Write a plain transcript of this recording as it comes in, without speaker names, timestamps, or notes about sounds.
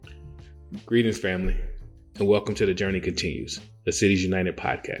Greetings, family, and welcome to The Journey Continues, the Cities United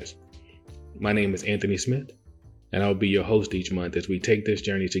podcast. My name is Anthony Smith, and I'll be your host each month as we take this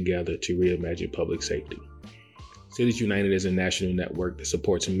journey together to reimagine public safety. Cities United is a national network that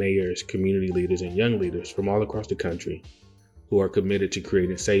supports mayors, community leaders, and young leaders from all across the country who are committed to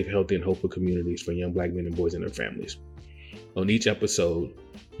creating safe, healthy, and hopeful communities for young Black men and boys and their families. On each episode,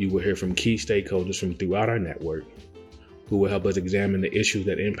 you will hear from key stakeholders from throughout our network who will help us examine the issues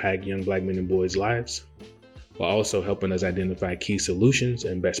that impact young Black men and boys' lives, while also helping us identify key solutions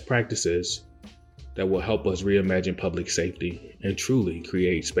and best practices that will help us reimagine public safety and truly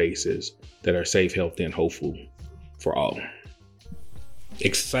create spaces that are safe, healthy, and hopeful for all.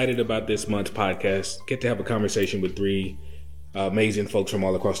 Excited about this month's podcast. Get to have a conversation with three amazing folks from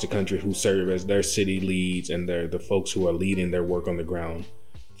all across the country who serve as their city leads and they're the folks who are leading their work on the ground.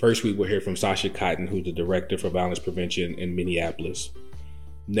 First, we will hear from Sasha Cotton, who's the Director for Violence Prevention in Minneapolis.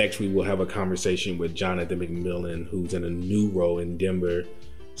 Next, we will have a conversation with Jonathan McMillan, who's in a new role in Denver,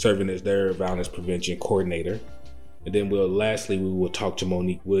 serving as their Violence Prevention Coordinator. And then lastly, we will talk to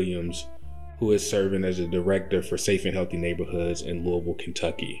Monique Williams, who is serving as the Director for Safe and Healthy Neighborhoods in Louisville,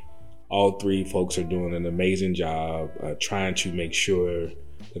 Kentucky. All three folks are doing an amazing job trying to make sure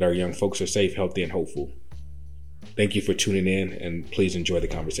that our young folks are safe, healthy, and hopeful. Thank you for tuning in, and please enjoy the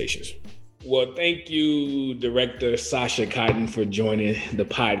conversations. Well, thank you, Director Sasha Cotton, for joining the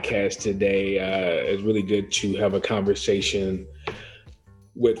podcast today. It's really good to have a conversation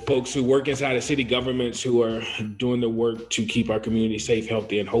with folks who work inside of city governments who are doing the work to keep our community safe,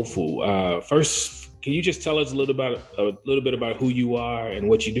 healthy, and hopeful. First, can you just tell us a little bit about who you are and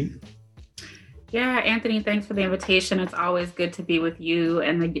what you do? Yeah, Anthony, thanks for the invitation. It's always good to be with you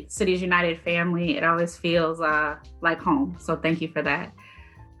and the Cities United family. It always feels like home. So thank you for that.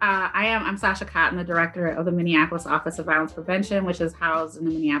 I'm Sasha Cotton, the Director of the Minneapolis Office of Violence Prevention, which is housed in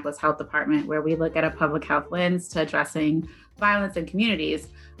the Minneapolis Health Department, where we look at a public health lens to addressing violence in communities.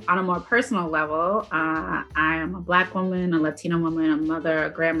 On a more personal level, I am a Black woman, a Latina woman, a mother, a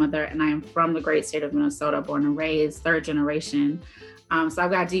grandmother, and I am from the great state of Minnesota, born and raised, third generation. So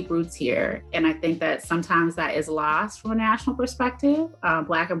I've got deep roots here. And I think that sometimes that is lost from a national perspective.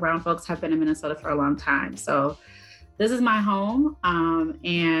 Black and brown folks have been in Minnesota for a long time. So this is my home,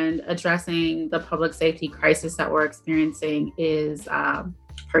 and addressing the public safety crisis that we're experiencing is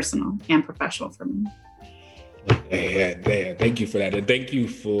personal and professional for me. Yeah, thank you for that. And thank you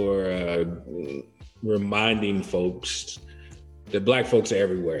for reminding folks that Black folks are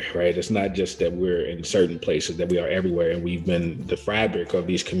everywhere, right? It's not just that we're in certain places, that we are everywhere. And we've been the fabric of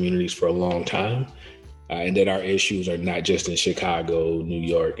these communities for a long time. And that our issues are not just in Chicago, New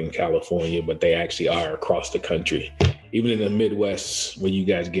York, and California, but they actually are across the country. Even in the Midwest, when you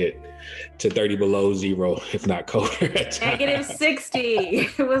guys get to 30 below zero, if not colder. Negative 60.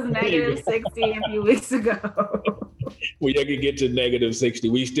 It was negative 60 a few weeks ago. When you can get to negative 60,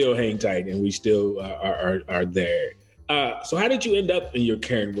 we still hang tight and we still are there. So how did you end up in your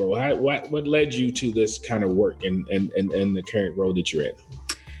current role? What led you to this kind of work and the current role that you're in?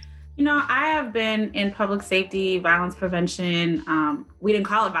 You know, I have been in public safety, violence prevention. We didn't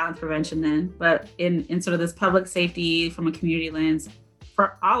call it violence prevention then, but in sort of this public safety from a community lens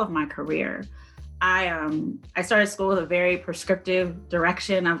for all of my career. I started school with a very prescriptive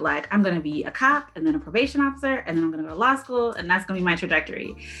direction of like, I'm going to be a cop and then a probation officer, and then I'm going to go to law school, and that's going to be my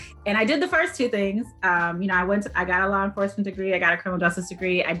trajectory. And I did the first two things. I got a law enforcement degree. I got a criminal justice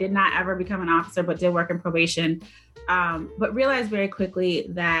degree. I did not ever become an officer, but did work in probation, but realized very quickly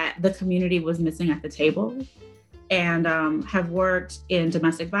that the community was missing at the table, and have worked in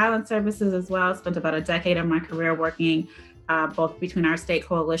domestic violence services as well. Spent about a decade of my career working both between our state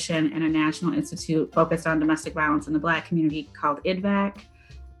coalition and a national institute focused on domestic violence in the Black community called IDVAC,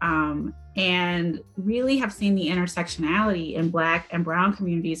 and really have seen the intersectionality in Black and brown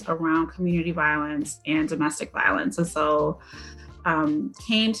communities around community violence and domestic violence. And so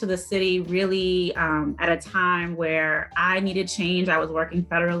came to the city really at a time where I needed change. I was working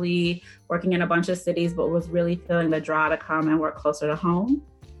federally, working in a bunch of cities, but was really feeling the draw to come and work closer to home.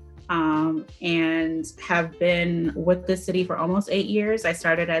 And have been with the city for almost 8 years. I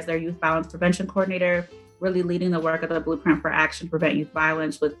started as their youth violence prevention coordinator, really leading the work of the Blueprint for Action to Prevent Youth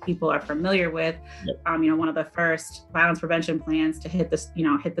Violence, which people are familiar with. Yep. One of the first violence prevention plans to hit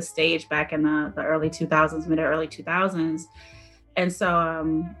the stage back in the early 2000s, mid to early 2000s. And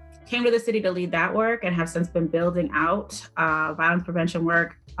so came to the city to lead that work and have since been building out violence prevention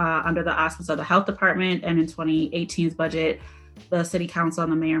work under the auspices of the health department. And in 2018's budget, the city council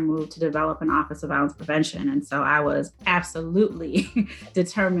and the mayor moved to develop an Office of Violence Prevention. And so I was absolutely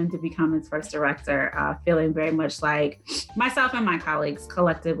determined to become its first director, feeling very much like myself and my colleagues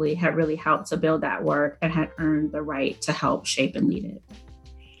collectively had really helped to build that work and had earned the right to help shape and lead it.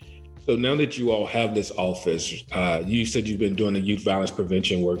 So now that you all have this office, you said you've been doing the youth violence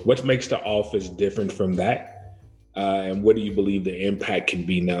prevention work. What makes the office different from that? And what do you believe the impact can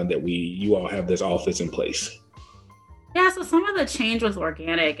be now that you all have this office in place? Yeah, so some of the change was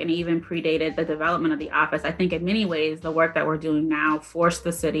organic and even predated the development of the office. I think in many ways, the work that we're doing now forced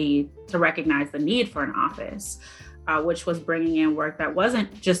the city to recognize the need for an office, which was bringing in work that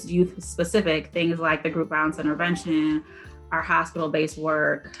wasn't just youth specific, things like the group violence intervention, our hospital-based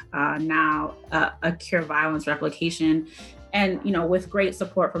work, now a cure violence replication. And, with great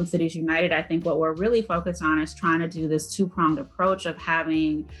support from Cities United, I think what we're really focused on is trying to do this two-pronged approach of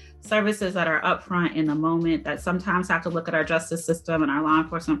having services that are upfront in the moment that sometimes have to look at our justice system and our law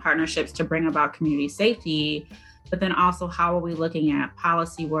enforcement partnerships to bring about community safety, but then also how are we looking at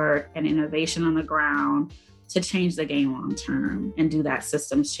policy work and innovation on the ground to change the game long-term and do that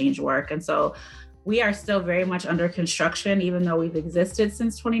systems change work. And so we are still very much under construction, even though we've existed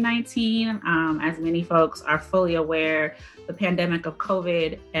since 2019. As many folks are fully aware, the pandemic of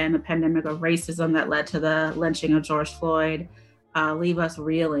COVID and the pandemic of racism that led to the lynching of George Floyd leave us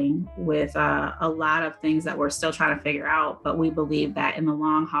reeling with a lot of things that we're still trying to figure out. But we believe that in the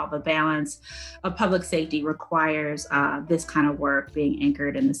long haul, the balance of public safety requires this kind of work being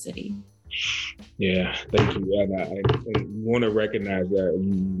anchored in the city. Yeah, thank you. And I want to recognize that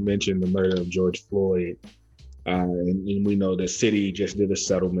you mentioned the murder of George Floyd. And we know the city just did a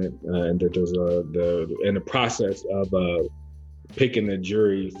settlement and that there's in the process of picking the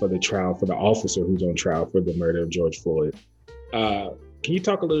jury for the trial for the officer who's on trial for the murder of George Floyd. Can you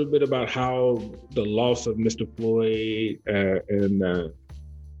talk a little bit about how the loss of Mr. Floyd and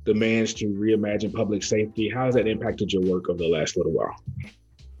demands to reimagine public safety, how has that impacted your work over the last little while?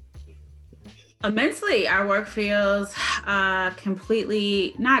 Immensely. Our work feels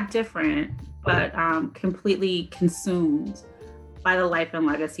completely, not different, but completely consumed by the life and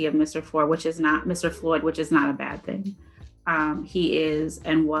legacy of Mr. Floyd, which is not a bad thing. He is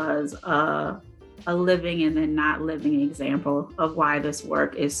and was a living and then not living example of why this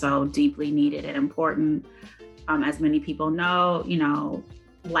work is so deeply needed and important. As many people know,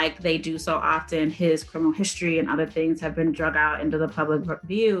 like they do so often, his criminal history and other things have been drug out into the public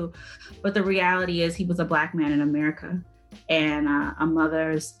view. But the reality is he was a Black man in America and a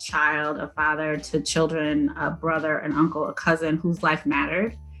mother's child, a father to children, a brother, an uncle, a cousin whose life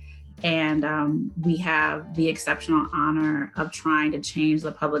mattered. And we have the exceptional honor of trying to change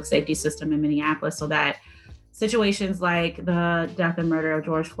the public safety system in Minneapolis so that situations like the death and murder of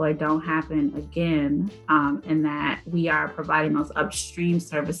George Floyd don't happen again, and that we are providing those upstream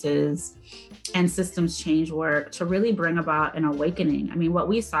services and systems change work to really bring about an awakening. I mean, what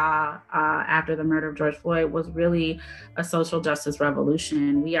we saw after the murder of George Floyd was really a social justice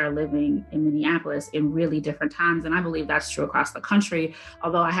revolution. We are living in Minneapolis in really different times, and I believe that's true across the country,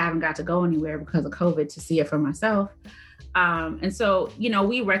 although I haven't got to go anywhere because of COVID to see it for myself. And so,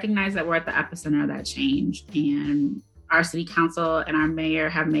 we recognize that we're at the epicenter of that change, and our city council and our mayor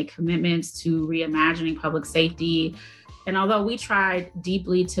have made commitments to reimagining public safety. And although we tried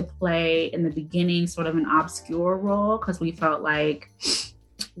deeply to play in the beginning sort of an obscure role, because we felt like,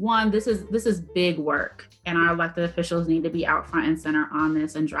 one, this is big work and our elected officials need to be out front and center on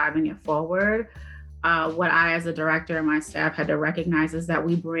this and driving it forward. What I, as a director, and my staff had to recognize is that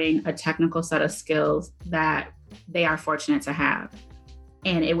we bring a technical set of skills that they are fortunate to have.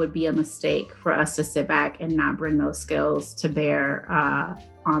 And it would be a mistake for us to sit back and not bring those skills to bear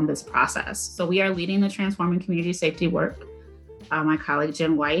on this process. So we are leading the Transforming Community Safety work. My colleague,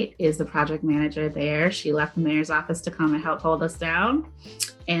 Jen White, is the project manager there. She left the mayor's office to come and help hold us down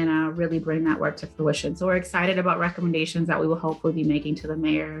and really bring that work to fruition. So we're excited about recommendations that we will hopefully be making to the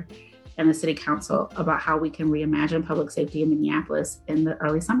mayor and the city council about how we can reimagine public safety in Minneapolis in the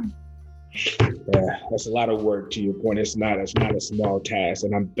early summer. Yeah, that's a lot of work. To your point, it's not a small task,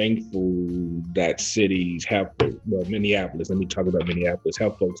 and I'm thankful that cities have, Minneapolis, let me talk about Minneapolis,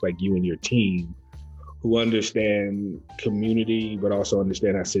 have folks like you and your team who understand community, but also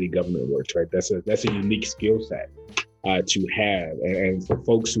understand how city government works, right? That's a unique skill set to have, and for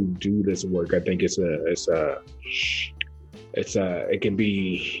folks who do this work, I think it can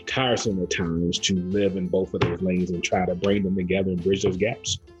be tiresome at times to live in both of those lanes and try to bring them together and bridge those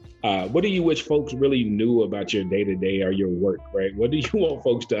gaps. What do you wish folks really knew about your day-to-day or your work, right? What do you want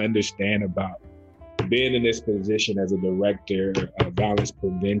folks to understand about being in this position as a director of violence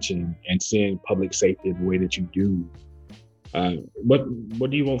prevention and seeing public safety the way that you do? What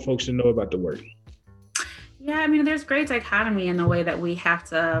do you want folks to know about the work? Yeah, I mean, there's great dichotomy in the way that we have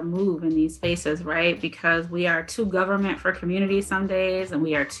to move in these spaces, right? Because we are too government for community some days, and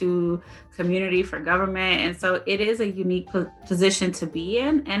we are too community for government. And so it is a unique position to be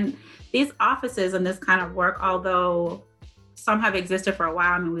in. And these offices and this kind of work, although some have existed for a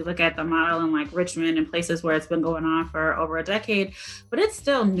while. I mean, we look at the model in like Richmond and places where it's been going on for over a decade, but it's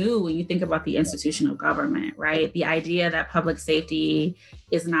still new when you think about the institution of government, right? The idea that public safety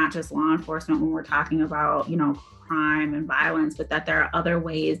is not just law enforcement when we're talking about, crime and violence, but that there are other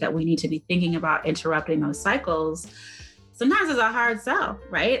ways that we need to be thinking about interrupting those cycles. Sometimes it's a hard sell,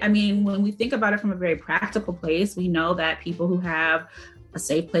 right? I mean, when we think about it from a very practical place, we know that people who have a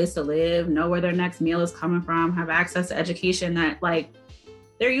safe place to live, know where their next meal is coming from, have access to education, that like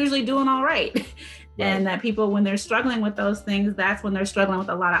they're usually doing all right. Right. And that people, when they're struggling with those things, that's when they're struggling with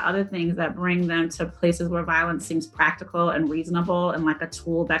a lot of other things that bring them to places where violence seems practical and reasonable and like a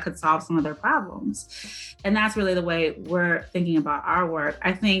tool that could solve some of their problems. And that's really the way we're thinking about our work.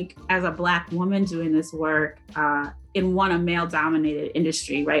 I think as a Black woman doing this work, in a male-dominated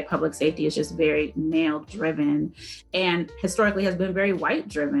industry, right? Public safety is just very male-driven and historically has been very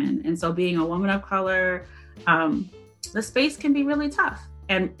white-driven. And so being a woman of color, the space can be really tough.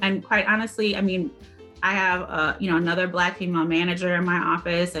 And quite honestly, I mean, I have another Black female manager in my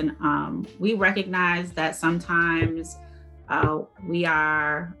office, and we recognize that sometimes we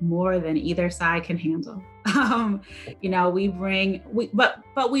are more than either side can handle. We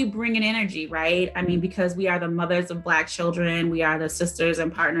bring an energy, right? I mean, because we are the mothers of Black children, we are the sisters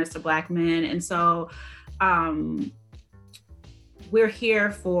and partners to Black men. And so we're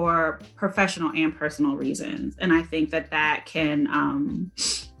here for professional and personal reasons. And I think that can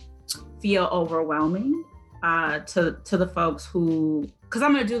feel overwhelming to the folks who, because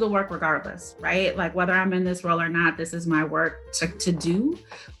I'm going to do the work regardless, right? Like whether I'm in this role or not, this is my work to do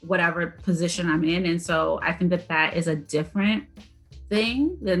whatever position I'm in. And so I think that is a different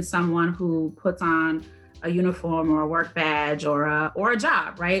thing than someone who puts on a uniform or a work badge or a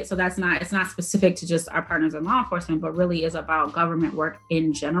job, right? So it's not specific to just our partners in law enforcement, but really is about government work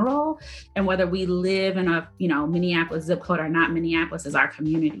in general. And whether we live in a, Minneapolis zip code or not, Minneapolis is our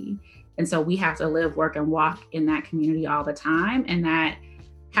community. And so we have to live, work, and walk in that community all the time. And that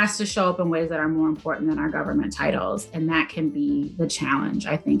has to show up in ways that are more important than our government titles. And that can be the challenge,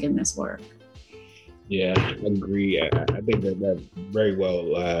 I think, in this work. Yeah, I agree. I think that's very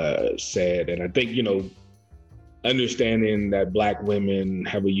well said. And I think, understanding that Black women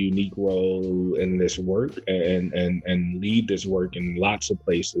have a unique role in this work and lead this work in lots of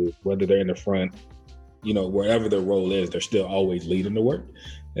places, whether they're in the front, wherever their role is, they're still always leading the work.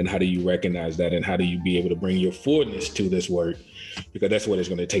 And how do you recognize that? And how do you be able to bring your fullness to this work? Because that's what it's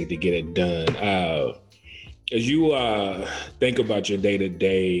going to take to get it done. As you think about your day to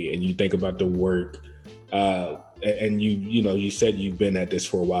day and you think about the work, and you said you've been at this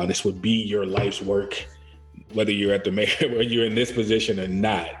for a while, this would be your life's work, whether you're at the mayor, whether you're in this position or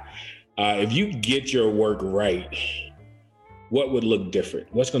not. If you get your work right, what would look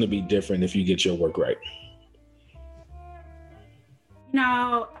different? What's going to be different if you get your work right?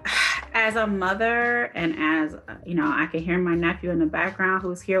 As a mother and as, I can hear my nephew in the background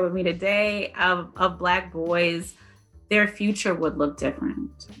who's here with me today of Black boys, their future would look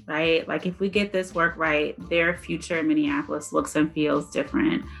different, right? Like if we get this work right, their future in Minneapolis looks and feels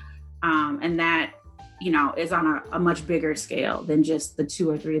different. And that, is on a much bigger scale than just the 2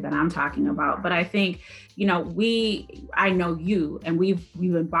 or 3 that I'm talking about. But I think, I know you, and we've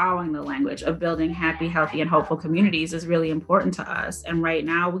been borrowing the language of building happy, healthy, and hopeful communities is really important to us. And right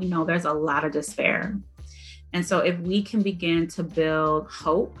now we know there's a lot of despair. And so if we can begin to build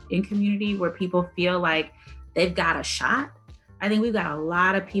hope in community where people feel like they've got a shot, I think we've got a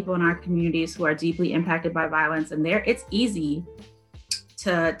lot of people in our communities who are deeply impacted by violence, and it's easy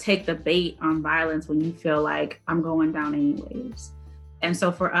to take the bait on violence when you feel like I'm going down anyways. And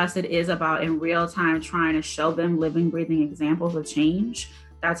so for us, it is about in real time trying to show them living, breathing examples of change.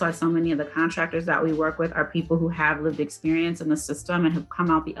 That's why so many of the contractors that we work with are people who have lived experience in the system and have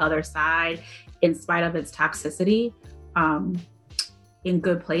come out the other side in spite of its toxicity, in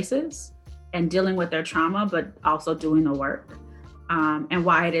good places and dealing with their trauma, but also doing the work. And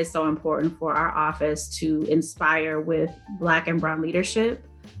why it is so important for our office to inspire with Black and Brown leadership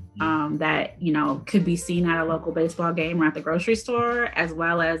that, could be seen at a local baseball game or at the grocery store, as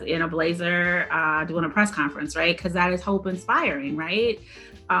well as in a blazer doing a press conference, right? Because that is hope inspiring, right?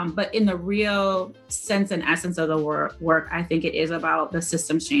 But in the real sense and essence of the work, I think it is about the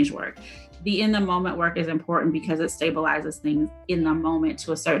systems change work. The in the moment work is important because it stabilizes things in the moment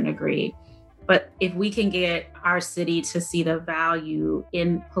to a certain degree. But if we can get our city to see the value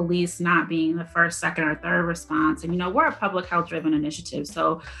in police not being the first, second, or third response, and, we're a public health driven initiative.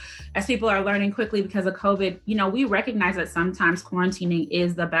 So as people are learning quickly because of COVID, we recognize that sometimes quarantining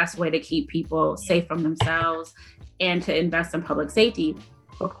is the best way to keep people safe from themselves and to invest in public safety.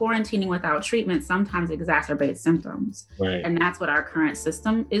 But quarantining without treatment sometimes exacerbates symptoms. Right. And that's what our current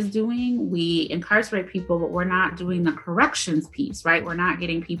system is doing. We incarcerate people, but we're not doing the corrections piece, right? We're not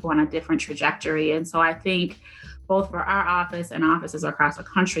getting people on a different trajectory. And so I think both for our office and offices across the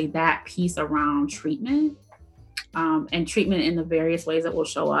country, that piece around treatment and treatment in the various ways that will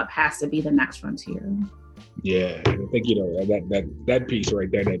show up has to be the next frontier. Yeah, I think, that piece right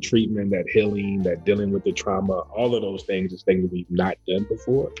there, that treatment, that healing, that dealing with the trauma, all of those things is things that we've not done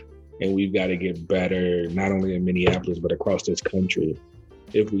before. And we've got to get better, not only in Minneapolis, but across this country,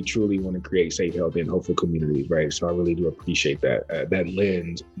 if we truly want to create safe, healthy, and hopeful communities, right? So I really do appreciate that. That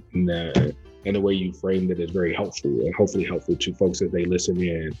lens and the way you framed it is very helpful, and hopefully helpful to folks as they listen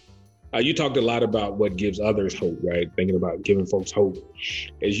in. You talked a lot about what gives others hope, right? Thinking about giving folks hope.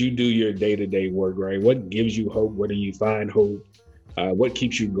 As you do your day-to-day work, right? What gives you hope? Where do you find hope? What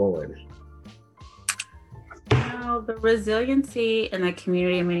keeps you going? The resiliency in the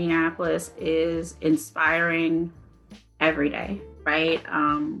community of Minneapolis is inspiring every day, right?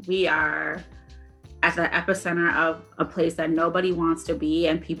 We are at the epicenter of a place that nobody wants to be,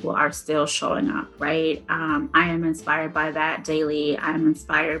 and people are still showing up, right? I am inspired by that daily. I'm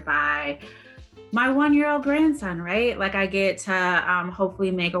inspired by my 1-year-old grandson, right? Like, I get to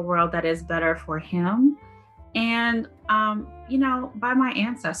hopefully make a world that is better for him. And, by my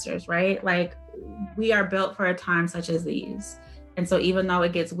ancestors, right? Like, we are built for a time such as these. And so even though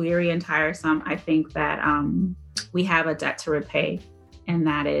it gets weary and tiresome, I think that we have a debt to repay, and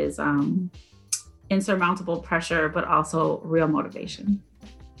that is insurmountable pressure, but also real motivation.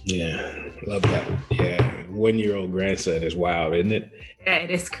 Yeah, love that. Yeah, 1-year-old grandson is wild, isn't it? Yeah, it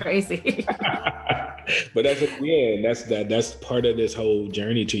is crazy. But that's part of this whole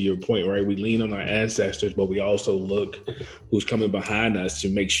journey, to your point, right? We lean on our ancestors, but we also look who's coming behind us to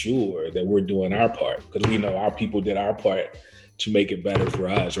make sure that we're doing our part, because we know our people did our part to make it better for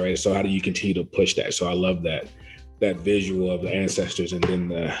us, right? So how do you continue to push that? So I love that visual of the ancestors and then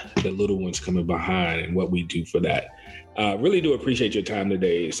the little ones coming behind and what we do for that. Really do appreciate your time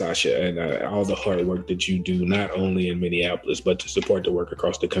today, Sasha, and all the hard work that you do, not only in Minneapolis, but to support the work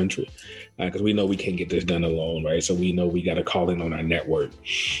across the country, because we know we can't get this done alone, right? So we know we got to call in on our network.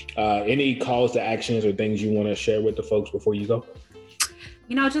 Any calls to actions or things you want to share with the folks before you go?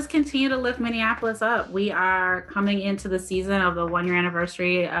 Just continue to lift Minneapolis up. We are coming into the season of the 1-year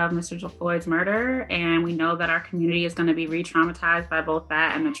anniversary of Mr. Floyd's murder, and we know that our community is going to be re-traumatized by both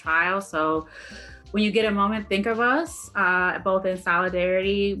that and the trial. So when you get a moment, think of us, both in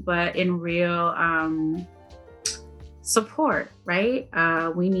solidarity, but in real support, right?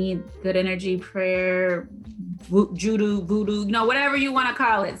 We need good energy, prayer, judo, voodoo, whatever you want to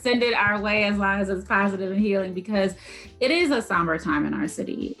call it. Send it our way as long as it's positive and healing, because it is a somber time in our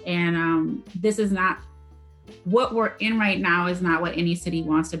city. And this is not, what we're in right now is not what any city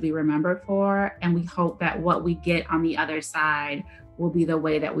wants to be remembered for. And we hope that what we get on the other side will be the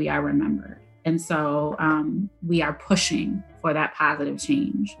way that we are remembered. And so we are pushing for that positive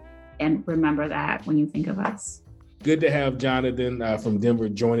change. And remember that when you think of us. Good to have Jonathan from Denver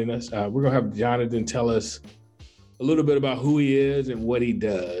joining us. We're going to have Jonathan tell us a little bit about who he is and what he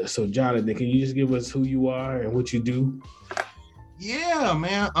does. So Jonathan, can you just give us who you are and what you do? Yeah,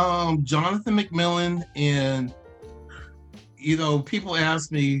 man. Jonathan McMillan. And, people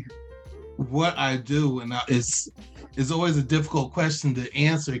ask me what I do, and it's always a difficult question to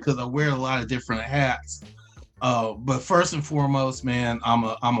answer because I wear a lot of different hats. But first and foremost, man, I'm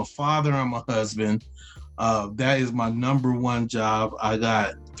a father, I'm a husband. That is my number one job. I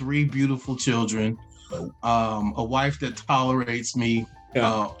got 3 beautiful children, a wife that tolerates me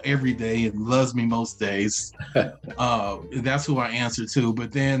every day and loves me most days. That's who I answer to.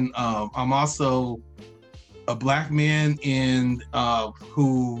 But then I'm also a Black man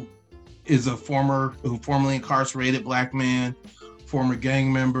who is formerly incarcerated Black man, former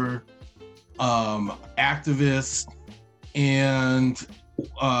gang member, activist, and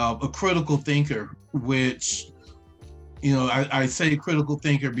a critical thinker, which, I say critical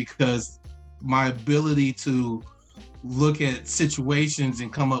thinker because my ability to look at situations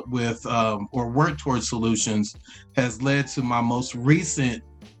and come up with or work towards solutions has led to my most recent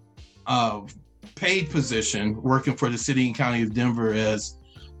paid position working for the city and county of Denver as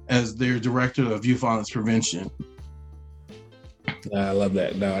their director of youth violence prevention. I love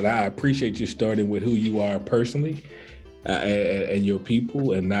that. No, and I appreciate you starting with who you are personally, and your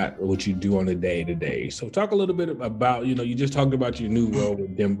people, and not what you do on a day-to-day. So talk a little bit about, you just talked about your new role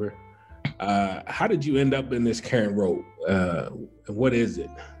in Denver. How did you end up in this current role? What is it?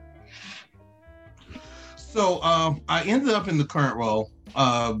 So I ended up in the current role.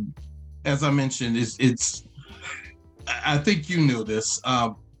 As I mentioned, it's I think you knew this.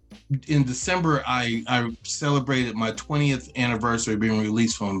 In December, I celebrated my 20th anniversary being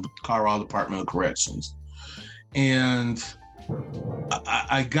released from Colorado Department of Corrections. And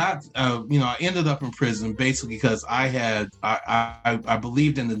I got, I ended up in prison basically because I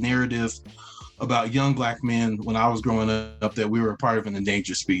believed in the narrative about young Black men when I was growing up that we were a part of an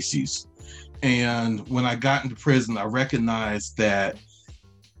endangered species. And when I got into prison, I recognized that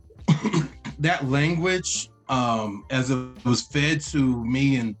that language, as it was fed to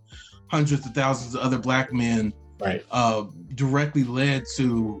me and hundreds of thousands of other Black men, right, directly led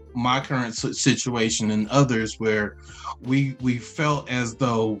to my current situation and others, where we felt as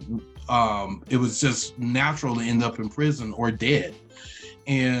though it was just natural to end up in prison or dead.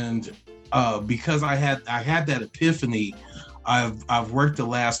 And because I had that epiphany, I've worked the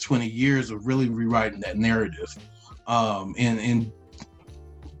last 20 years of really rewriting that narrative, and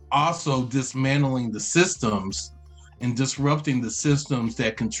also dismantling the systems and disrupting the systems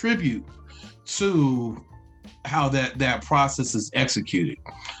that contribute to how that process is executed.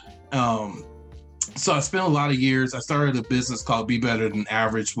 So I spent a lot of years. I started a business called Be Better Than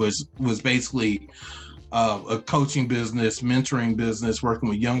Average, which was basically a coaching business, mentoring business, working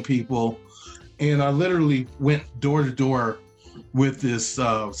with young people. And I literally went door to door with this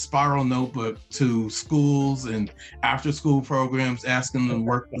spiral notebook to schools and after school programs, asking them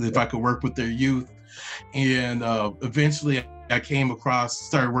if I could work with their youth. And eventually I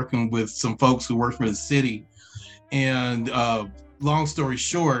started working with some folks who worked for the city. And long story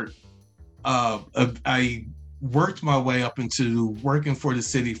short, I worked my way up into working for the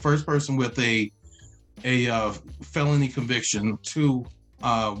city, first person with a felony conviction, to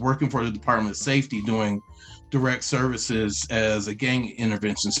working for the Department of Safety, doing direct services as a gang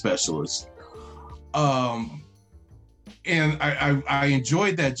intervention specialist. And I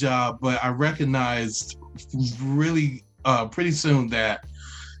enjoyed that job, but I recognized really pretty soon that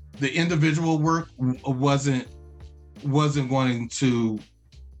the individual work wasn't wanting to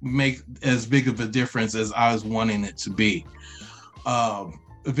make as big of a difference as I was wanting it to be.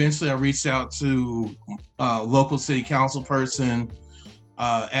 Eventually I reached out to a local city council person,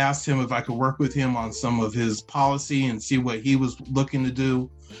 asked him if I could work with him on some of his policy and see what he was looking to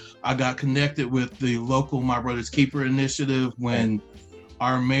do. I got connected with the local My Brother's Keeper initiative when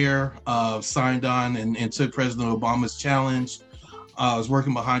our mayor signed on and took President Obama's challenge. I was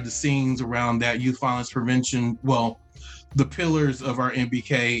working behind the scenes around that youth violence prevention, the pillars of our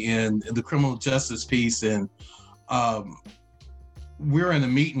MBK and the criminal justice piece. And we were in a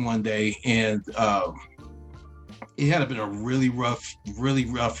meeting one day, and it had been a really rough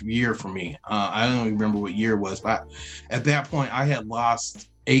year for me. I don't even remember what year it was, but at that point I had lost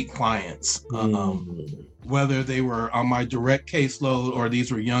 8 clients, whether they were on my direct caseload or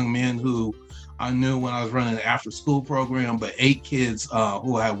these were young men who I knew when I was running an after school program, but 8 kids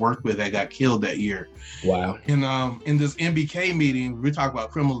who I worked with that got killed that year. Wow. And in this MBK meeting, we talked about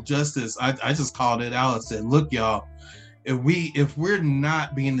criminal justice. I just called it out and said, look, y'all, if we're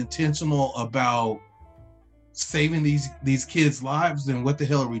not being intentional about saving these kids' lives, then what the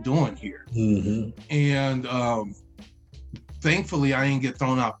hell are we doing here? Mm-hmm. And thankfully, I didn't get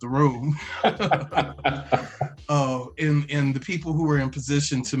thrown out the room. And the people who were in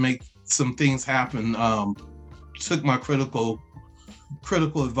position to make some things happen took my critical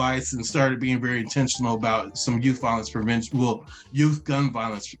advice and started being very intentional about some youth gun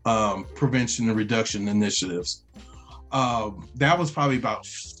violence prevention and reduction initiatives. That was probably about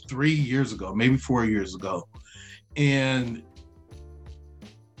 3 years ago, maybe 4 years ago. And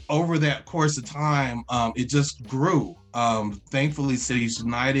over that course of time, it just grew. Thankfully, Cities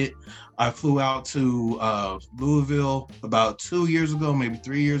United, I flew out to Louisville about 2 years ago, maybe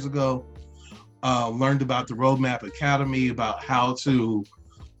 3 years ago. Learned about the Roadmap Academy, about how to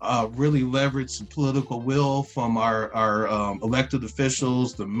really leverage the political will from our elected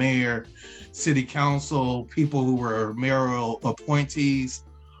officials, the mayor, city council, people who were mayoral appointees.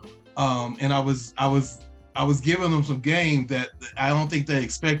 And I was giving them some game that I don't think they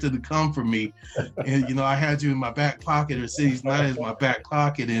expected to come from me. And, I had you in my back pocket, or Cities United in my back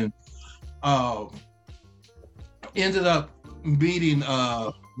pocket, and ended up meeting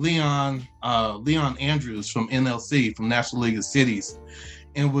Leon Andrews from NLC, from National League of Cities,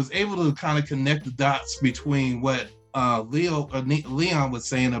 and was able to kind of connect the dots between what Leon was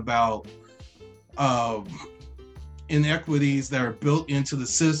saying about inequities that are built into the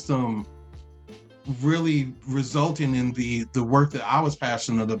system really resulting in the work that I was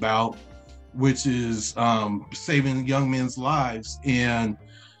passionate about, which is saving young men's lives. And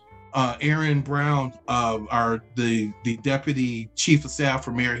Aaron Brown, the deputy chief of staff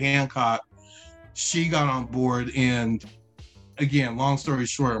for Mayor Hancock, she got on board. And again, long story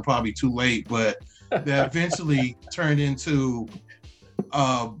short, I'm probably too late, but that eventually turned into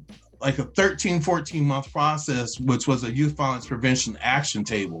like a 14 month process, which was a youth violence prevention action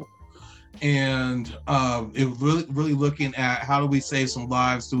table. And it was really looking at how do we save some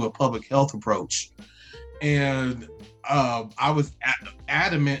lives through a public health approach. And I was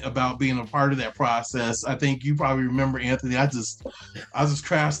adamant about being a part of that process. I think you probably remember, Anthony, I just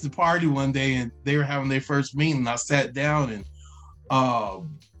crashed the party one day and they were having their first meeting. I sat down and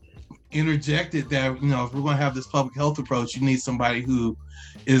interjected that, if we're going to have this public health approach, you need somebody who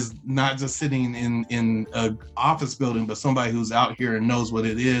is not just sitting in an office building, but somebody who's out here and knows what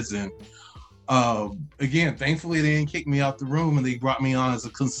it is. And again, thankfully they didn't kick me out the room, and they brought me on as a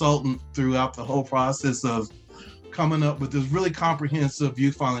consultant throughout the whole process of coming up with this really comprehensive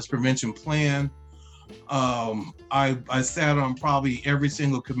youth violence prevention plan. I sat on probably every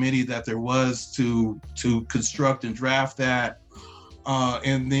single committee that there was to construct and draft that.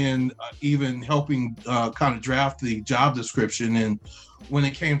 And then even helping kind of draft the job description. And when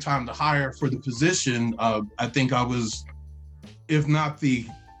it came time to hire for the position, I think I was, if not the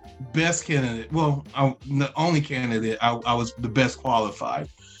best candidate, the only candidate, I was the best qualified.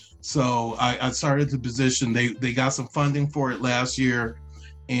 So I started the position. They got some funding for it last year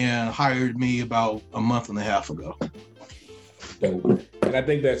and hired me about a month and a half ago. Dope. And I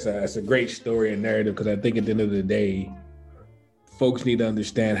think that's a great story and narrative, because I think at the end of the day, folks need to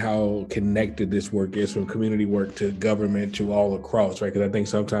understand how connected this work is, from community work to government to all across, right? Because I think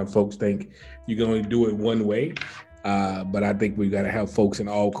sometimes folks think you can only do it one way, but I think we got to have folks in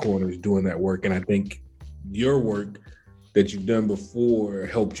all corners doing that work. And I think your work that you've done before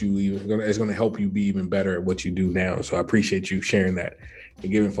helped you it's going to help you be even better at what you do now. So I appreciate you sharing that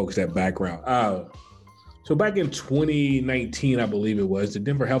and giving folks that background. So back in 2019, I believe it was, the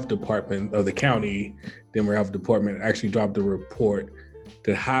Denver Health Department of the county, Denver Health Department actually dropped a report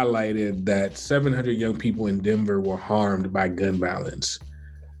that highlighted that 700 young people in Denver were harmed by gun violence.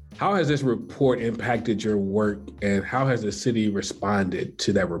 How has this report impacted your work, and how has the city responded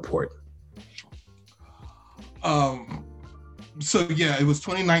to that report? So yeah, it was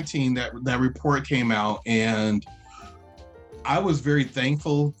 2019 that report came out, and I was very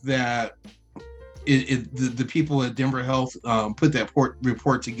thankful that the people at Denver Health put that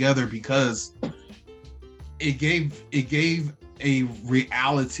report together, because it gave a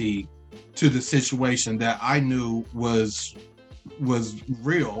reality to the situation that I knew was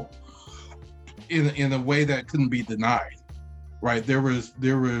real in a way that couldn't be denied. Right? There was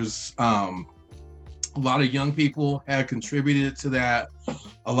a lot of young people had contributed to that.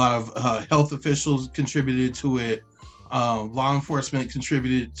 A lot of health officials contributed to it. Law enforcement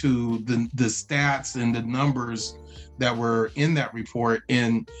contributed to the stats and the numbers that were in that report.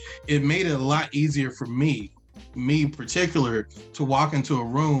 And it made it a lot easier for me in particular, to walk into a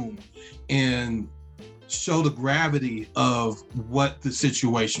room and show the gravity of what the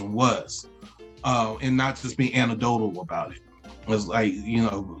situation was, and not just be anecdotal about it. It was like,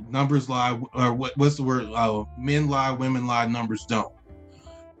 numbers lie, or what's the word? Men lie, women lie, numbers don't.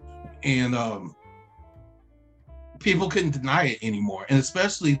 And people couldn't deny it anymore. And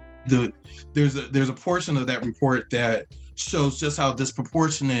especially there's a portion of that report that shows just how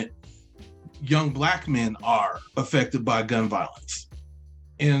disproportionate young Black men are affected by gun violence.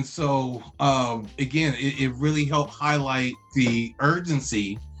 And so, again, it really helped highlight the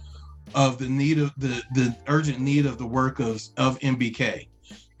urgency of the need of the urgent need of the work of MBK.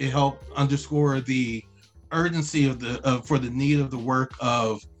 It helped underscore the urgency for the need of the work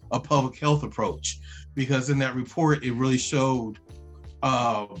of a public health approach, because in that report it really showed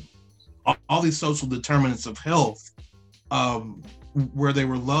all these social determinants of health, where they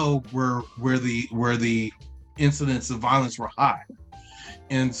were low, where the incidents of violence were high.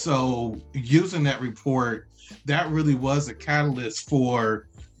 And so using that report, that really was a catalyst for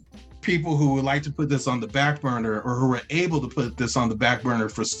people who would like to put this on the back burner, or who were able to put this on the back burner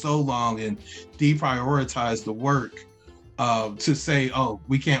for so long and deprioritize the work, to say, oh,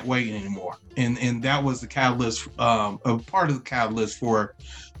 we can't wait anymore. And that was the catalyst, a part of the catalyst for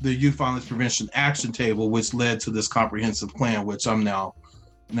the Youth Violence Prevention Action Table, which led to this comprehensive plan, which I'm now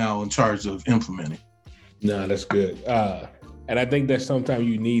in charge of implementing. No, that's good. And I think that sometimes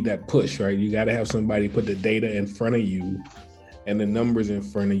you need that push, right? You got to have somebody put the data in front of you and the numbers in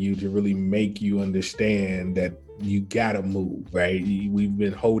front of you to really make you understand that you gotta move, right? We've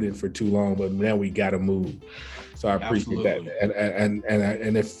been holding for too long, but now we gotta move. So I appreciate that.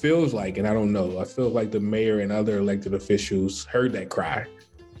 And it feels like, and I don't know, I feel like the mayor and other elected officials heard that cry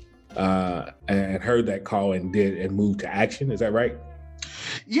and heard that call and moved to action. Is that right?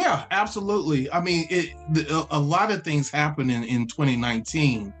 Yeah, absolutely. I mean, a lot of things happened in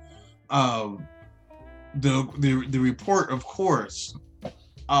 2019. The report, of course,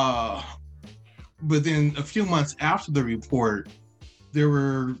 but then a few months after the report, there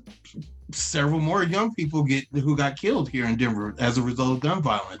were several more young people who got killed here in Denver as a result of gun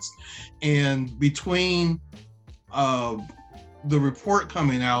violence. And between the report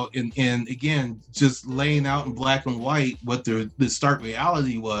coming out and again just laying out in black and white what the stark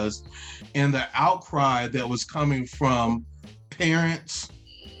reality was, and the outcry that was coming from parents,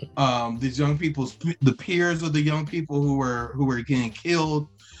 these young people, the peers of the young people who were getting killed,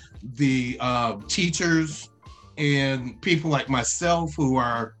 the teachers, and people like myself who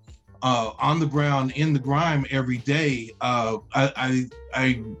are on the ground in the grime every day. I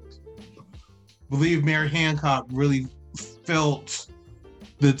believe Mayor Hancock really felt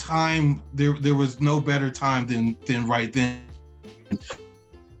the time. There was no better time than right then.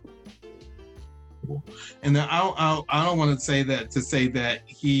 And I don't want to say that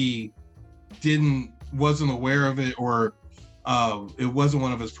he wasn't aware of it, or it wasn't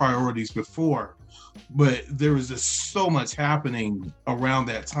one of his priorities before, but there was just so much happening around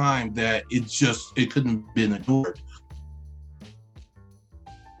that time that it couldn't have been ignored.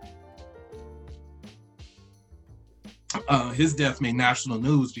 His death made national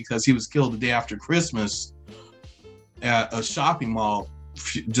news because he was killed the day after Christmas at a shopping mall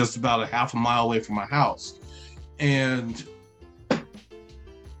just about a half a mile away from my house. And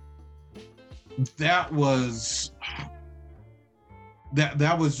that was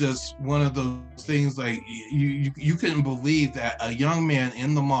just one of those things, like you couldn't believe that a young man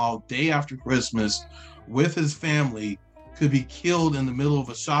in the mall day after Christmas with his family could be killed in the middle of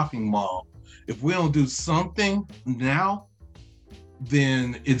a shopping mall. If we don't do something now,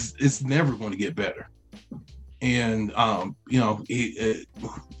 then it's never going to get better. And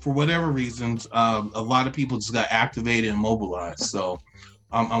for whatever reasons, a lot of people just got activated and mobilized. So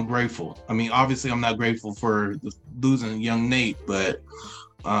I'm grateful. I mean, obviously, I'm not grateful for losing young Nate, but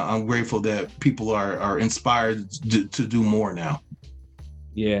I'm grateful that people are inspired to do more now.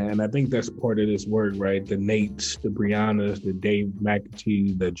 Yeah, and I think that's part of this work, right? The Nates, the Breonnas, the Dave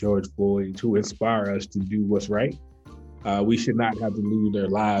McAtee, the George Floyd, to inspire us to do what's right. We should not have to lose their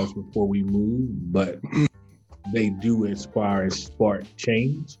lives before we move, but they do inspire and spark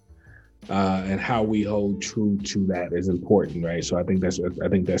change. And how we hold true to that is important, right? So I think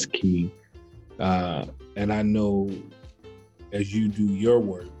that's key. And I know as you do your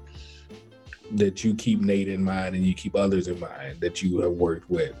work, that you keep Nate in mind and you keep others in mind that you have worked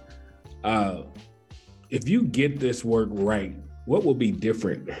with. If you get this work right, what will be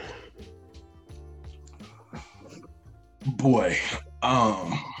different? Boy,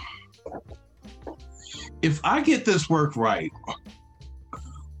 if I get this work right,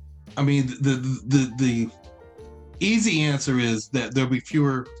 I mean, the easy answer is that there'll be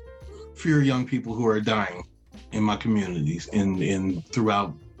fewer young people who are dying in my communities and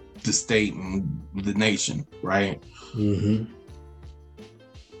throughout the state and the nation, right? Mm-hmm.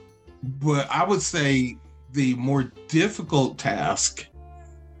 But I would say the more difficult task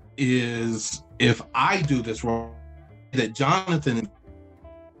is, if I do this wrong, that Jonathan,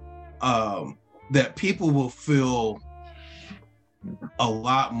 that people will feel a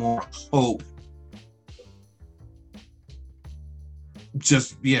lot more hope.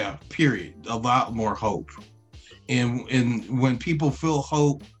 Period. A lot more hope. And when people feel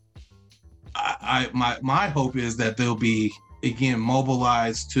hope, my hope is that they'll be, again,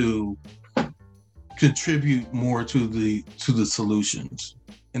 mobilized to contribute more to the solutions.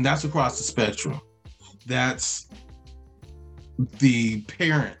 And that's across the spectrum. That's the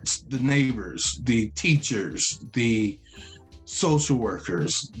parents, the neighbors, the teachers, the social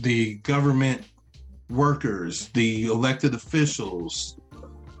workers, the government workers, the elected officials,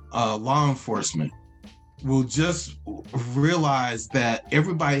 law enforcement. Will just realize that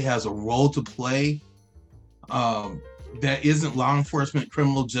everybody has a role to play that isn't law enforcement,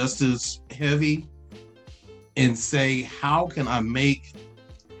 criminal justice heavy, and say, how can I make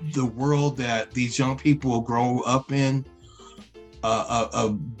the world that these young people will grow up in a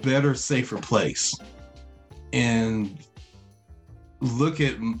better, safer place? And look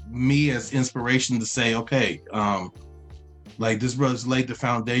at me as inspiration to say, okay, like this brother's laid the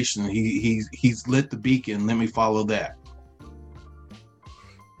foundation. He's lit the beacon. Let me follow that.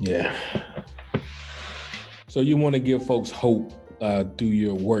 Yeah. So you want to give folks hope through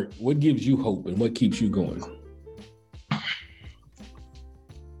your work. What gives you hope and what keeps you going?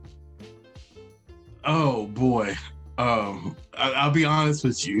 Oh boy. I'll be honest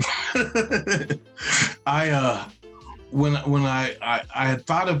with you. When I had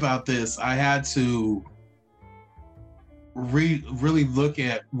thought about this, I had to really look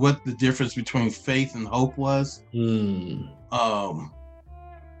at what the difference between faith and hope was.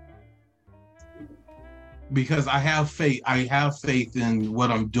 Because I have faith in what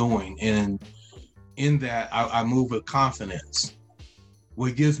I'm doing, and in that I move with confidence.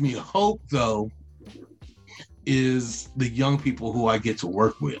 What gives me hope, though, is the young people who I get to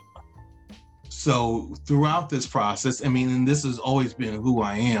work with. So throughout this process, I mean, and this has always been who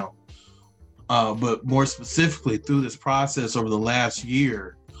I am, but more specifically through this process over the last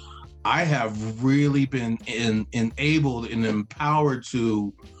year, I have really been enabled and empowered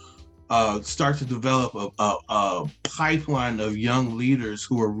to start to develop a pipeline of young leaders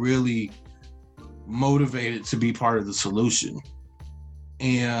who are really motivated to be part of the solution.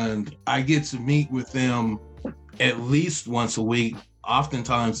 And I get to meet with them at least once a week.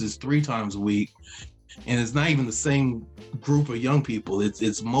 Oftentimes it's 3 times a week. And it's not even the same group of young people.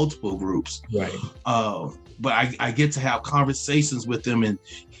 It's multiple groups. Right. But I get to have conversations with them and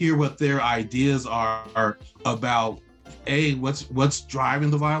hear what their ideas are about A, what's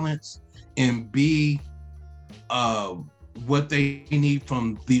driving the violence, and B, what they need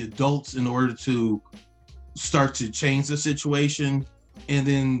from the adults in order to start to change the situation, and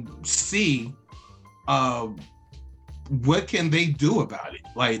then C, what can they do about it?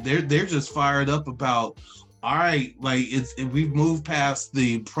 Like they're just fired up about, all right, like we've moved past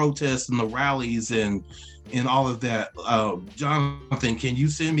the protests and the rallies and all of that. Jonathan, can you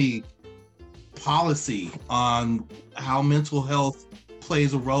send me policy on how mental health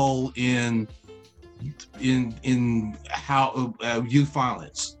plays a role in how youth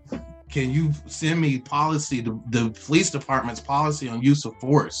violence? Can you send me policy, the police department's policy on use of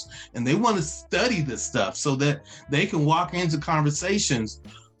force? And they want to study this stuff so that they can walk into conversations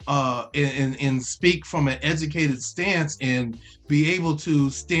and speak from an educated stance and be able to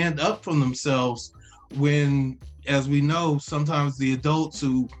stand up for themselves when, as we know, sometimes the adults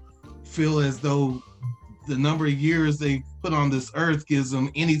who feel as though the number of years they put on this earth gives them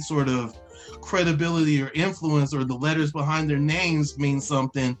any sort of credibility or influence, or the letters behind their names mean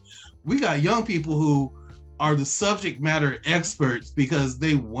something. We got young people who are the subject matter experts because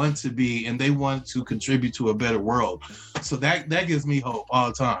they want to be and they want to contribute to a better world. So that gives me hope all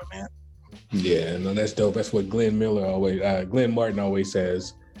the time, man. Yeah, no, that's dope. That's what Glenn Martin always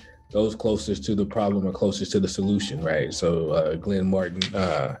says. Those closest to the problem are closest to the solution, right? So Glenn Martin,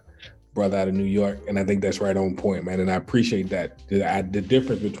 brother out of New York, and I think that's right on point, man. And I appreciate that. The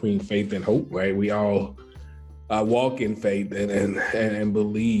difference between faith and hope, right? We all walk in faith and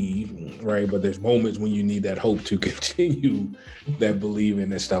believe, right? But there's moments when you need that hope to continue that believing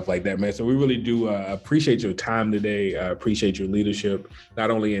and stuff like that, man. So we really do appreciate your time today. Appreciate your leadership,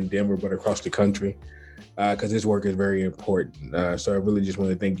 not only in Denver, but across the country, because this work is very important. So I really just want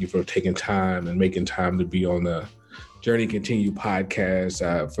to thank you for taking time and making time to be on the Journey Continue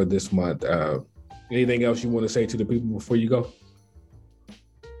podcast for this month. Anything else you want to say to the people before you go?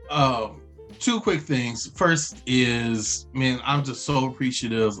 2 quick things. First is, man, I'm just so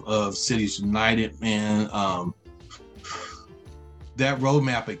appreciative of Cities United, man. That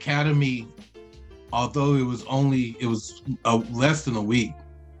Roadmap Academy, although it was less than a week,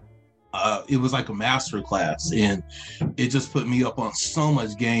 it was like a master class, and it just put me up on so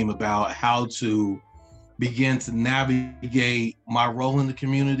much game about how to begin to navigate my role in the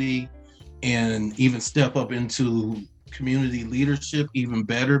community and even step up into community leadership even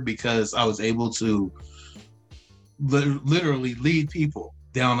better, because I was able to literally lead people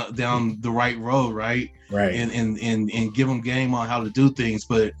down the right road, right? Right. And give them game on how to do things.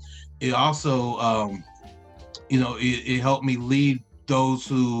 But it also, it helped me lead those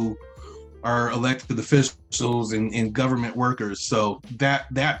who are elected officials and government workers. So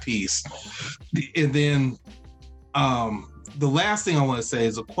that piece. And then the last thing I want to say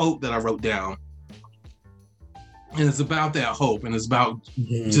is a quote that I wrote down. And it's about that hope, and it's about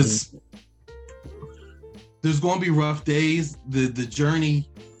just, there's going to be rough days. The journey,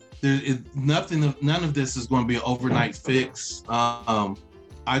 none of this is going to be an overnight fix.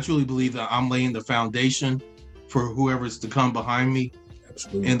 I truly believe that I'm laying the foundation for whoever's to come behind me.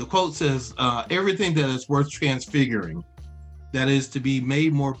 Absolutely. And the quote says, everything that is worth transfiguring, that is to be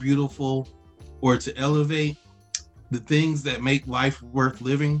made more beautiful or to elevate, the things that make life worth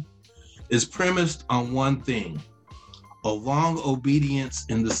living, is premised on one thing: a long obedience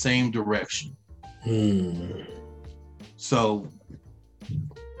in the same direction. So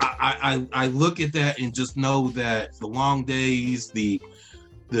I look at that and just know that the long days, the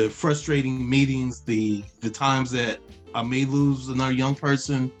frustrating meetings, the times that I may lose another young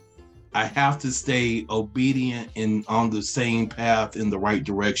person, I have to stay obedient and on the same path in the right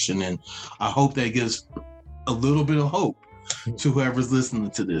direction. And I hope that gives a little bit of hope to whoever's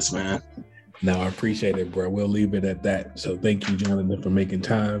listening to this, man. No, I appreciate it, bro. We'll leave it at that. So thank you, Jonathan, for making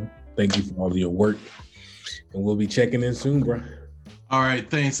time. Thank you for all of your work. And we'll be checking in soon, bro. All right.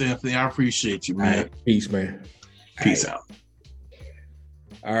 Thanks, Anthony. I appreciate you, man. Right. Peace, man. Peace out.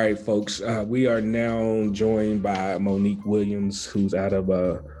 All right, folks. We are now joined by Monique Williams, who's out of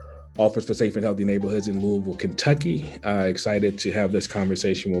Office for Safe and Healthy Neighborhoods in Louisville, Kentucky. Excited to have this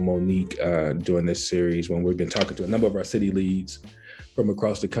conversation with Monique during this series when we've been talking to a number of our city leads from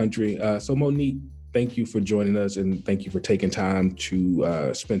across the country. So Monique, thank you for joining us and thank you for taking time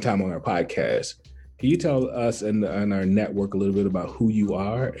to spend time on our podcast. Can you tell us and our network a little bit about who you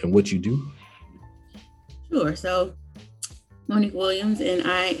are and what you do? Sure. So Monique Williams, and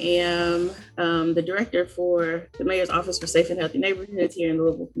I am the director for the Mayor's Office for Safe and Healthy Neighborhoods here in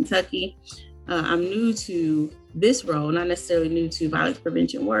Louisville, Kentucky. I'm new to this role, not necessarily new to violence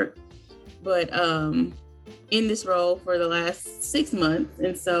prevention work, but in this role for the last 6 months.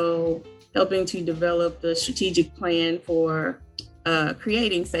 And so helping to develop the strategic plan for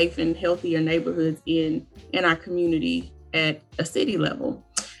creating safe and healthier neighborhoods in our community at a city level.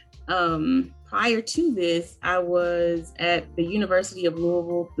 Prior to this, I was at the University of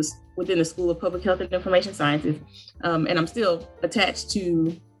Louisville within the School of Public Health and Information Sciences, and I'm still attached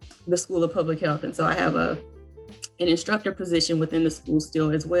to the School of Public Health. And so I have an instructor position within the school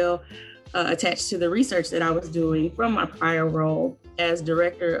still as well, attached to the research that I was doing from my prior role as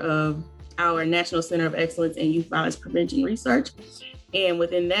director of our National Center of Excellence in Youth Violence Prevention Research. And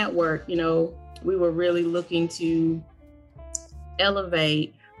within that work, we were really looking to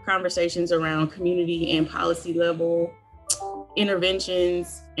elevate conversations around community and policy level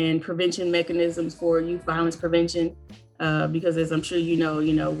interventions and prevention mechanisms for youth violence prevention. Because as I'm sure you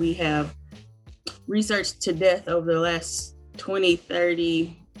know, we have researched to death over the last 20,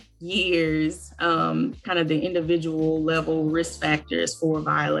 30 years, kind of the individual level risk factors for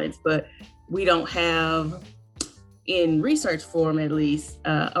violence, but we don't have, in research form at least,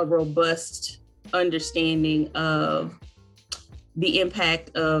 a robust understanding of the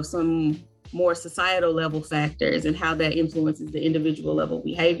impact of some more societal level factors and how that influences the individual level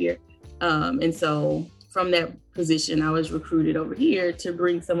behavior. And so from that position, I was recruited over here to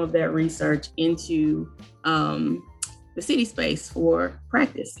bring some of that research into the city space for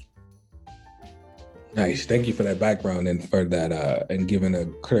practice. Nice. Thank you for that background and for that and giving a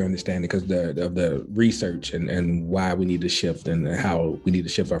clear understanding of the research and why we need to shift and how we need to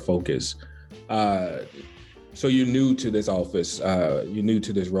shift our focus. So you're new to this office, you're new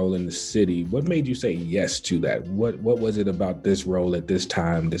to this role in the city. What made you say yes to that? What was it about this role at this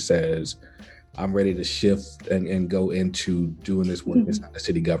time that says, I'm ready to shift and go into doing this work inside the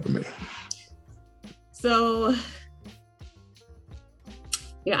city government? So,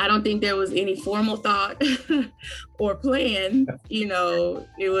 I don't think there was any formal thought or plan. It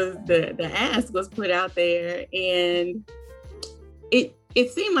was the ask was put out there, and it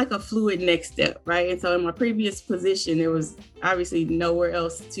seemed like a fluid next step, right? And so in my previous position, there was obviously nowhere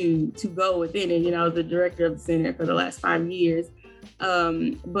else to go within it. I was the director of the center for the last 5 years.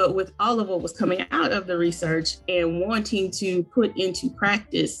 But with all of what was coming out of the research and wanting to put into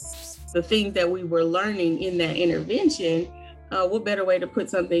practice the things that we were learning in that intervention, what better way to put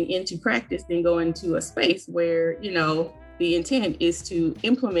something into practice than go into a space where, the intent is to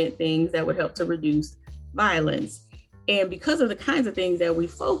implement things that would help to reduce violence. And because of the kinds of things that we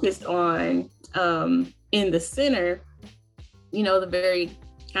focused on in the center, the very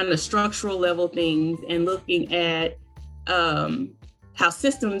kind of structural level things and looking at how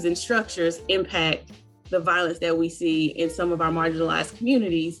systems and structures impact the violence that we see in some of our marginalized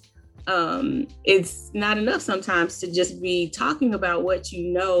communities, it's not enough sometimes to just be talking about what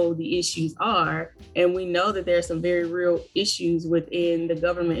the issues are. And we know that there are some very real issues within the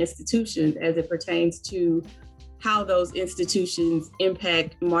government institutions as it pertains to how those institutions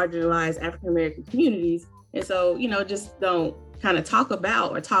impact marginalized African-American communities. And so, just don't kind of talk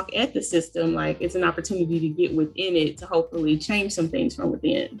about or talk at the system like it's an opportunity to get within it to hopefully change some things from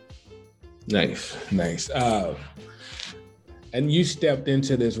within. Nice. And you stepped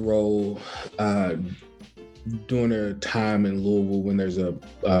into this role during a time in Louisville when there's a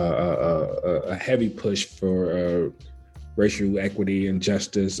heavy push for racial equity and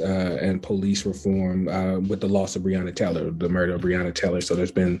justice and police reform with the loss of Breonna Taylor, the murder of Breonna Taylor. So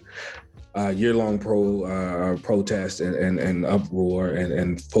there's been year-long protest and uproar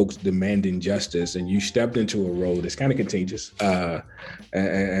and folks demanding justice, and you stepped into a role that's kind of contagious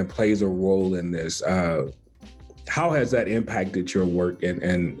and plays a role in this. How has that impacted your work,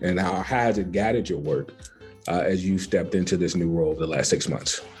 and how has it guided your work as you stepped into this new role the last 6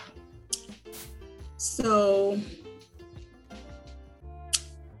 months? So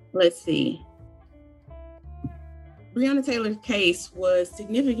let's see. Breonna Taylor's case was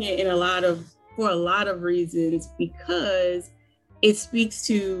significant for a lot of reasons, because it speaks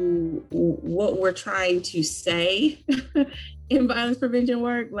to what we're trying to say in violence prevention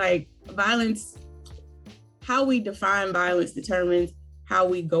work. Like, violence, how we define violence determines how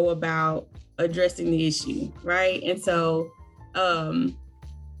we go about addressing the issue, right? And so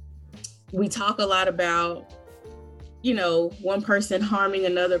we talk a lot about, one person harming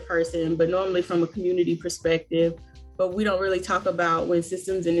another person, but normally from a community perspective. But we don't really talk about when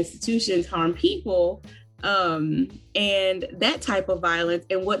systems and institutions harm people, and that type of violence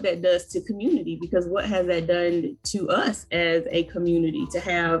and what that does to community, because what has that done to us as a community to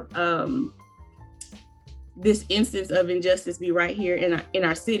have this instance of injustice be right here in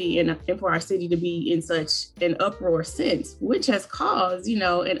our city, and for our city to be in such an uproar since, which has caused, an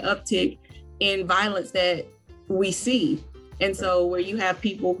uptick in violence that we see. And so where you have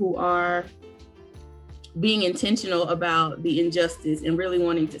people who are being intentional about the injustice and really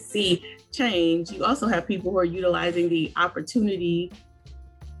wanting to see change, you also have people who are utilizing the opportunity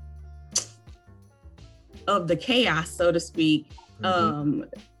of the chaos, so to speak,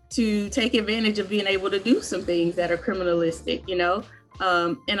 to take advantage of being able to do some things that are criminalistic,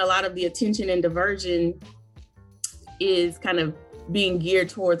 and a lot of the attention and diversion is kind of being geared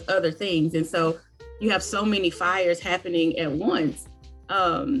towards other things. And so you have so many fires happening at once.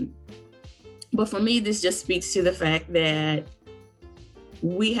 But for me, this just speaks to the fact that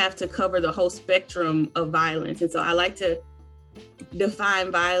we have to cover the whole spectrum of violence. And so I like to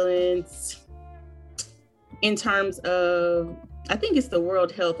define violence in terms of, I think it's the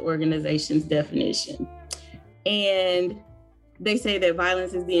World Health Organization's definition. And they say that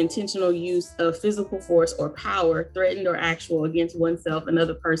violence is the intentional use of physical force or power, threatened or actual, against oneself,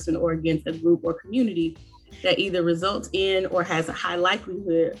 another person, or against a group or community, that either results in or has a high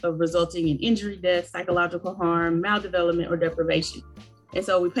likelihood of resulting in injury, death, psychological harm, maldevelopment, or deprivation. And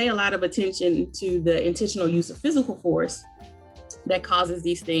so we pay a lot of attention to the intentional use of physical force that causes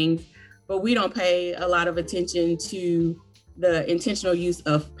these things, but we don't pay a lot of attention to the intentional use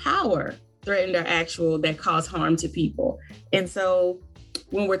of power, threatened or actual, that cause harm to people. And so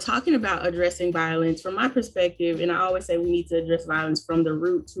when we're talking about addressing violence, from my perspective, and I always say we need to address violence from the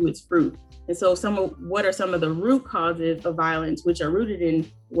root to its fruit. And so what are some of the root causes of violence, which are rooted in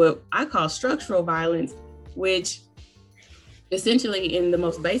what I call structural violence, which essentially, in the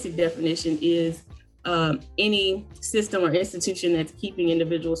most basic definition, is any system or institution that's keeping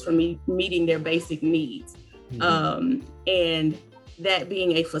individuals from meeting their basic needs. And that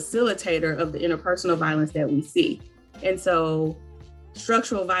being a facilitator of the interpersonal violence that we see. And so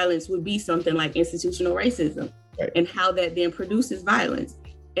structural violence would be something like institutional racism, right, and how that then produces violence.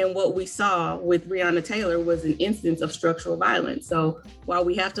 And what we saw with Breonna Taylor was an instance of structural violence. So while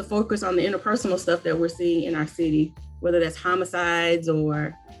we have to focus on the interpersonal stuff that we're seeing in our city, whether that's homicides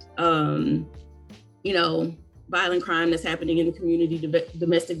or, violent crime that's happening in the community,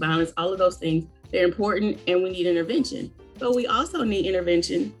 domestic violence, all of those things, they're important and we need intervention. But we also need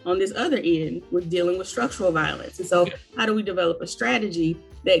intervention on this other end with dealing with structural violence. And so how do we develop a strategy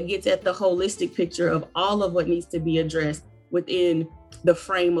that gets at the holistic picture of all of what needs to be addressed within the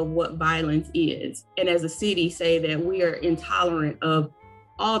frame of what violence is? And as a city, say that we are intolerant of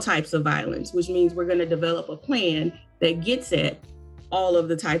all types of violence, which means we're going to develop a plan that gets at all of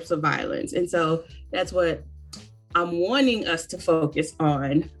the types of violence. And so that's what I'm wanting us to focus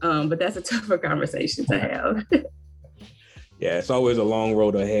on, but that's a tougher conversation to have. Yeah, it's always a long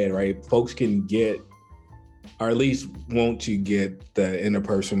road ahead, right? Folks can get, or at least want to get, the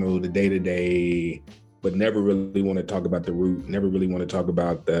interpersonal, the day-to-day, but never really want to talk about the root, never really want to talk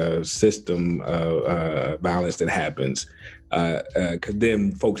about the system of violence that happens. Because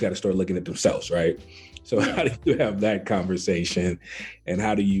then folks got to start looking at themselves, right? So how do you have that conversation, and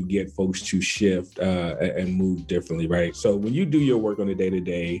how do you get folks to shift and move differently, right? So when you do your work on a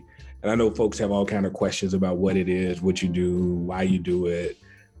day-to-day, and I know folks have all kinds of questions about what it is, what you do, why you do it,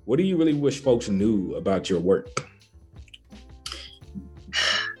 what do you really wish folks knew about your work?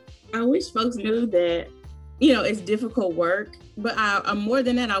 I wish folks knew that, it's difficult work, but I'm more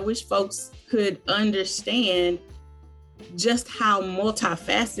than that, I wish folks could understand just how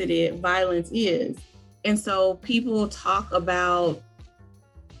multifaceted violence is. And so people talk about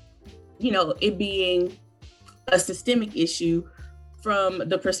it being a systemic issue from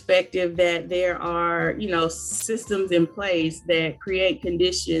the perspective that there are, systems in place that create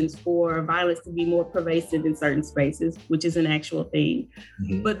conditions for violence to be more pervasive in certain spaces, which is an actual thing.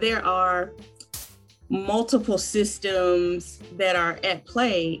 Mm-hmm. But there are multiple systems that are at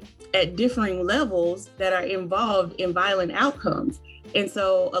play at differing levels that are involved in violent outcomes. And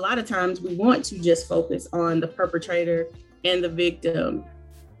so a lot of times we want to just focus on the perpetrator and the victim.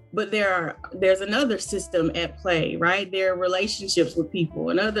 But there's another system at play, right? There are relationships with people,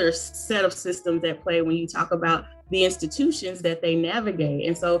 another set of systems at play when you talk about the institutions that they navigate.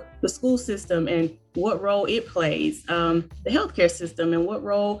 And so the school system and what role it plays, the healthcare system and what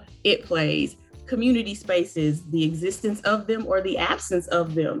role it plays, community spaces, the existence of them or the absence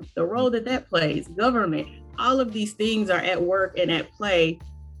of them, the role that plays, government, all of these things are at work and at play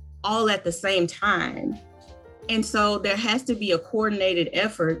all at the same time. And so there has to be a coordinated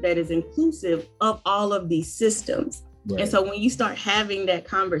effort that is inclusive of all of these systems. Right. And so when you start having that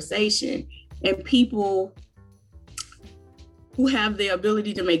conversation and people who have the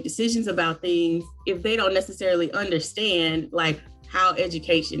ability to make decisions about things, if they don't necessarily understand like how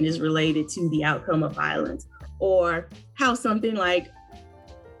education is related to the outcome of violence, or how something like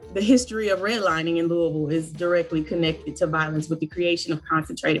the history of redlining in Louisville is directly connected to violence with the creation of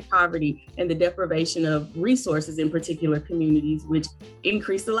concentrated poverty and the deprivation of resources in particular communities, which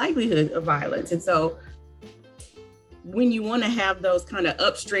increase the likelihood of violence. And so when you want to have those kind of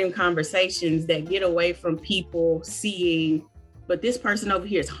upstream conversations that get away from people seeing, but this person over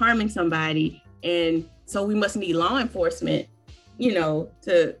here is harming somebody, and so we must need law enforcement,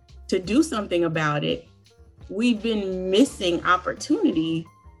 to do something about it, we've been missing opportunity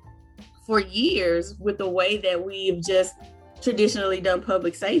for years with the way that we've just traditionally done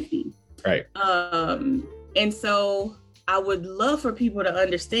public safety. Right. And so I would love for people to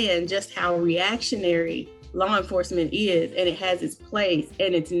understand just how reactionary law enforcement is, and it has its place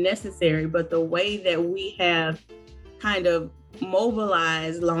and it's necessary, but the way that we have kind of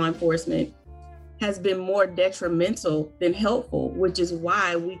mobilized law enforcement has been more detrimental than helpful, which is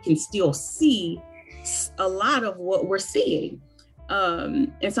why we can still see a lot of what we're seeing.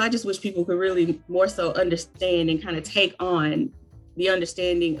 And so I just wish people could really more so understand and kind of take on the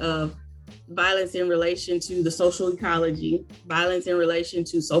understanding of violence in relation to the social ecology, violence in relation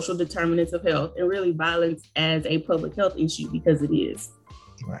to social determinants of health, and really violence as a public health issue, because it is.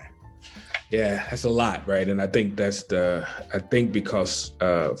 Right. Yeah, that's a lot, right? And I think because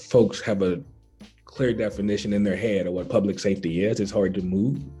folks have a clear definition in their head of what public safety is, it's hard to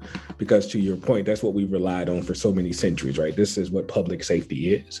move, because to your point, that's what we've relied on for so many centuries, right? This is what public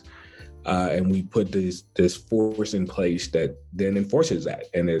safety is. And we put this force in place that then enforces that,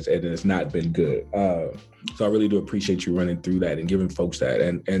 and it's not been good. So I really do appreciate you running through that and giving folks that,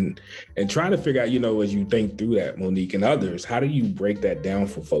 and trying to figure out, as you think through that, Monique and others, how do you break that down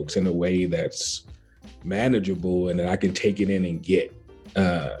for folks in a way that's manageable and that I can take it in and get?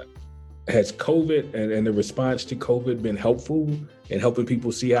 Has COVID and the response to COVID been helpful in helping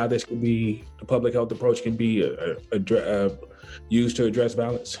people see how this could be, the public health approach can be used to address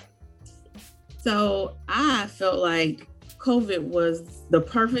violence? So I felt like COVID was the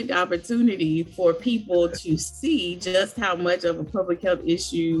perfect opportunity for people to see just how much of a public health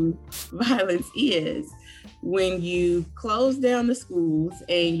issue violence is. When you close down the schools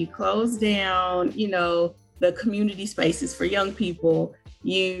and you close down, the community spaces for young people,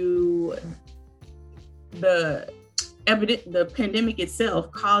 the pandemic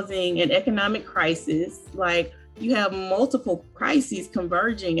itself causing an economic crisis, like you have multiple crises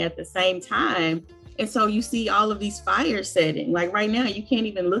converging at the same time. And so you see all of these fires setting. Like right now, you can't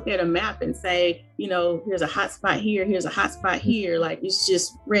even look at a map and say, here's a hot spot here, here's a hot spot here. Like it's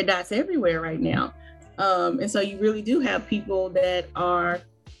just red dots everywhere right now. And so you really do have people that are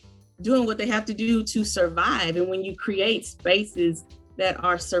doing what they have to do to survive. And when you create spaces that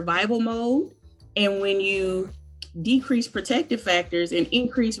are survival mode, and when you decrease protective factors and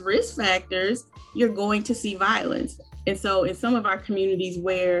increase risk factors, you're going to see violence. And so in some of our communities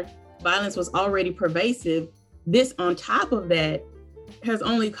where violence was already pervasive, this on top of that has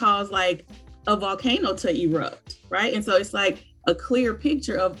only caused like a volcano to erupt, right? And so it's like a clear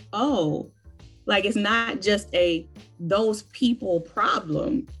picture of, like it's not just those people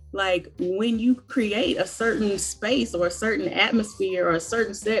problem. Like when you create a certain space or a certain atmosphere or a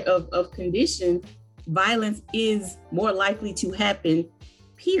certain set of conditions, violence is more likely to happen,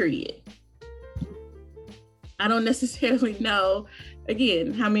 period. I don't necessarily know,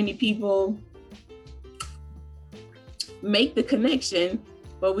 again, how many people make the connection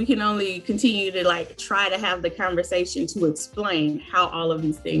but we can only continue to like try to have the conversation to explain how all of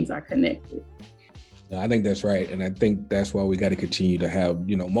these things are connected. I think that's right. And I think that's why we got to continue to have,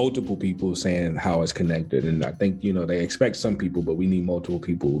 multiple people saying how it's connected. And I think, they expect some people, but we need multiple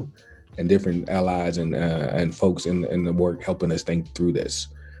people and different allies and folks in the work helping us think through this.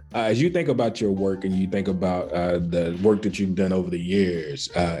 As you think about your work and you think about the work that you've done over the years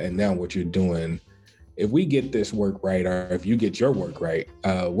and now what you're doing, if we get this work right, or if you get your work right,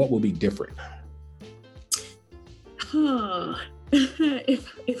 what will be different?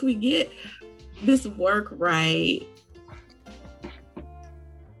 If we get this work right,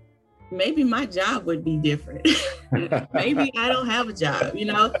 maybe my job would be different. Maybe I don't have a job,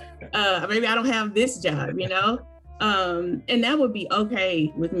 maybe I don't have this job, and that would be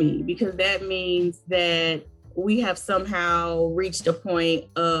okay with me, because that means that we have somehow reached a point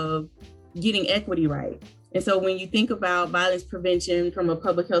of getting equity right. And so when you think about violence prevention from a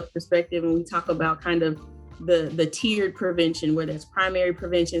public health perspective, and we talk about kind of the tiered prevention, where there's primary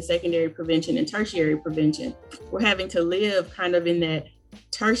prevention, secondary prevention, and tertiary prevention, we're having to live kind of in that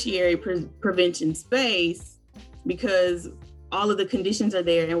tertiary prevention space because all of the conditions are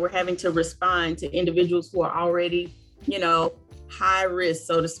there, and we're having to respond to individuals who are already, high risk,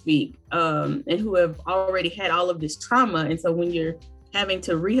 so to speak, and who have already had all of this trauma. And so when you're having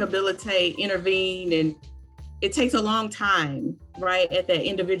to rehabilitate, intervene, and it takes a long time, right, at that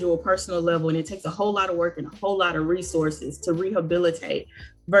individual personal level, and it takes a whole lot of work and a whole lot of resources to rehabilitate,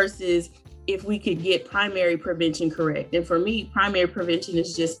 versus if we could get primary prevention correct. And for me, primary prevention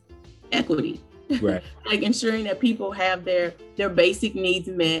is just equity. Right. Like ensuring that people have their basic needs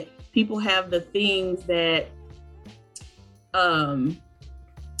met, people have the things that are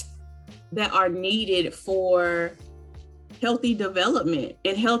needed for healthy development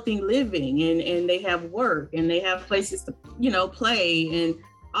and healthy living, and they have work and they have places to, play, and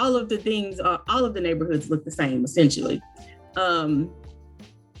all of the things, all of the neighborhoods look the same, essentially. I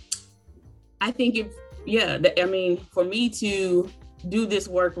think for me to do this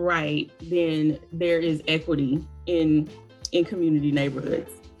work right, then there is equity in community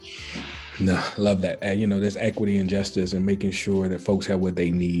neighborhoods. No, love that. There's equity and justice, and making sure that folks have what they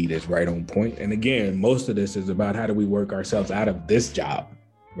need is right on point. And again, most of this is about how do we work ourselves out of this job,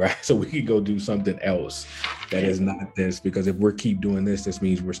 right? So we can go do something else that is not this, because if we keep doing this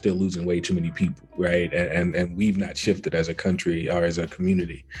means we're still losing way too many people, right? And we've not shifted as a country or as a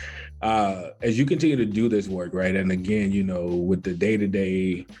community. As you continue to do this work, right? And again, with the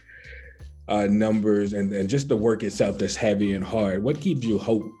day-to-day numbers and just the work itself that's heavy and hard, what keeps you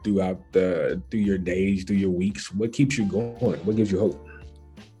hope through your days, through your weeks? What keeps you going? What gives you hope?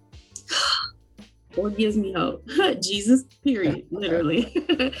 What gives me hope? Jesus, period, literally.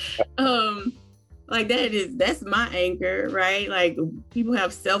 That's my anchor, right? Like, people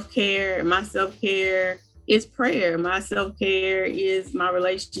have self-care. My self-care is prayer. My self-care is my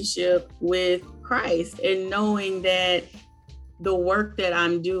relationship with Christ, and knowing that the work that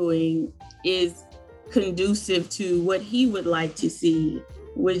I'm doing is conducive to what he would like to see,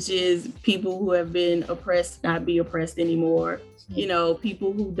 which is people who have been oppressed not be oppressed anymore,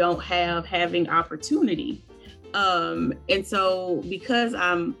 people who don't having opportunity. And so because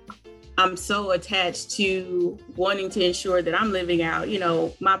I'm so attached to wanting to ensure that I'm living out,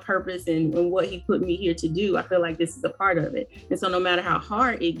 my purpose and what he put me here to do, I feel like this is a part of it. And so no matter how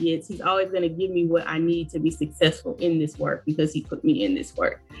hard it gets, he's always going to give me what I need to be successful in this work, because he put me in this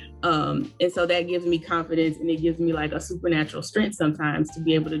work. And so that gives me confidence, and it gives me like a supernatural strength sometimes to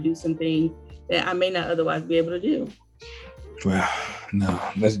be able to do some things that I may not otherwise be able to do. Wow, no,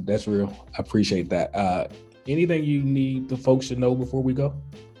 that's real. I appreciate that. Anything you need the folks to know before we go?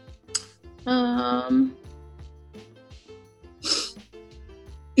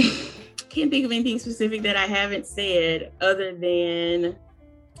 Can't think of anything specific that I haven't said, other than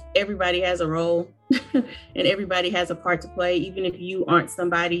everybody has a role and everybody has a part to play, even if you aren't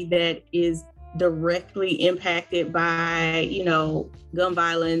somebody that is directly impacted by, gun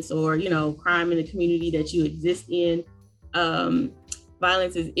violence or, crime in the community that you exist in.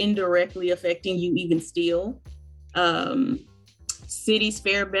 Violence is indirectly affecting you even still. Cities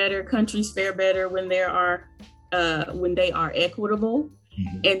fare better, countries fare better when they are equitable.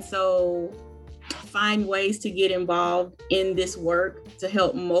 Mm-hmm. And so find ways to get involved in this work to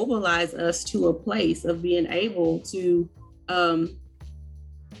help mobilize us to a place of being able to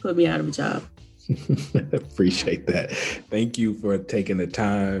put me out of a job. Appreciate that. Thank you for taking the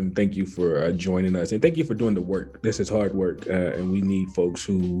time. Thank you for joining us, and thank you for doing the work. This is hard work, and we need folks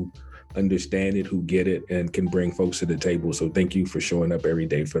who understand it, who get it, and can bring folks to the table. So thank you for showing up every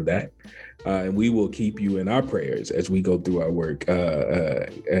day for that. And we will keep you in our prayers as we go through our work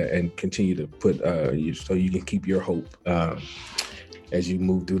and continue to put so you can keep your hope as you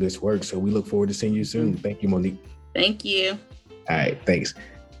move through this work. So we look forward to seeing you soon. Thank you, Monique. Thank you. All right, thanks.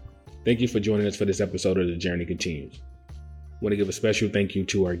 Thank you for joining us for this episode of The Journey Continues. I want to give a special thank you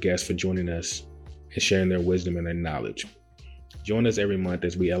to our guests for joining us and sharing their wisdom and their knowledge. Join us every month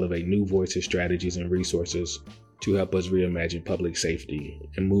as we elevate new voices, strategies, and resources to help us reimagine public safety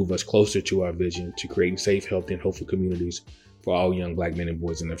and move us closer to our vision to creating safe, healthy, and hopeful communities for all young Black men and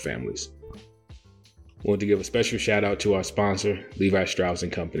boys and their families. I want to give a special shout out to our sponsor, Levi Strauss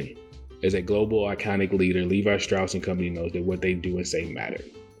 & Company. As a global iconic leader, Levi Strauss & Company knows that what they do and say matter.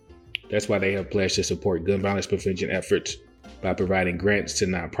 That's why they have pledged to support gun violence prevention efforts by providing grants to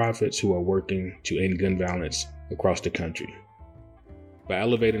nonprofits who are working to end gun violence across the country. By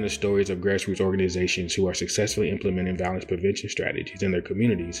elevating the stories of grassroots organizations who are successfully implementing violence prevention strategies in their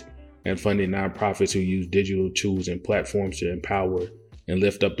communities and funding nonprofits who use digital tools and platforms to empower and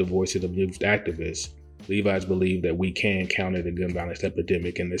lift up the voices of youth activists, Levi's believe that we can counter the gun violence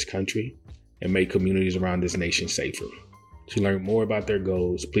epidemic in this country and make communities around this nation safer. To learn more about their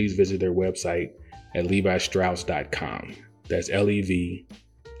goals, please visit their website at levistrauss.com. That's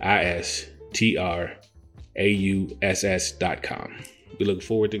LeviStrauss.com. We look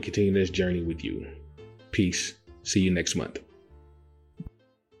forward to continuing this journey with you. Peace. See you next month.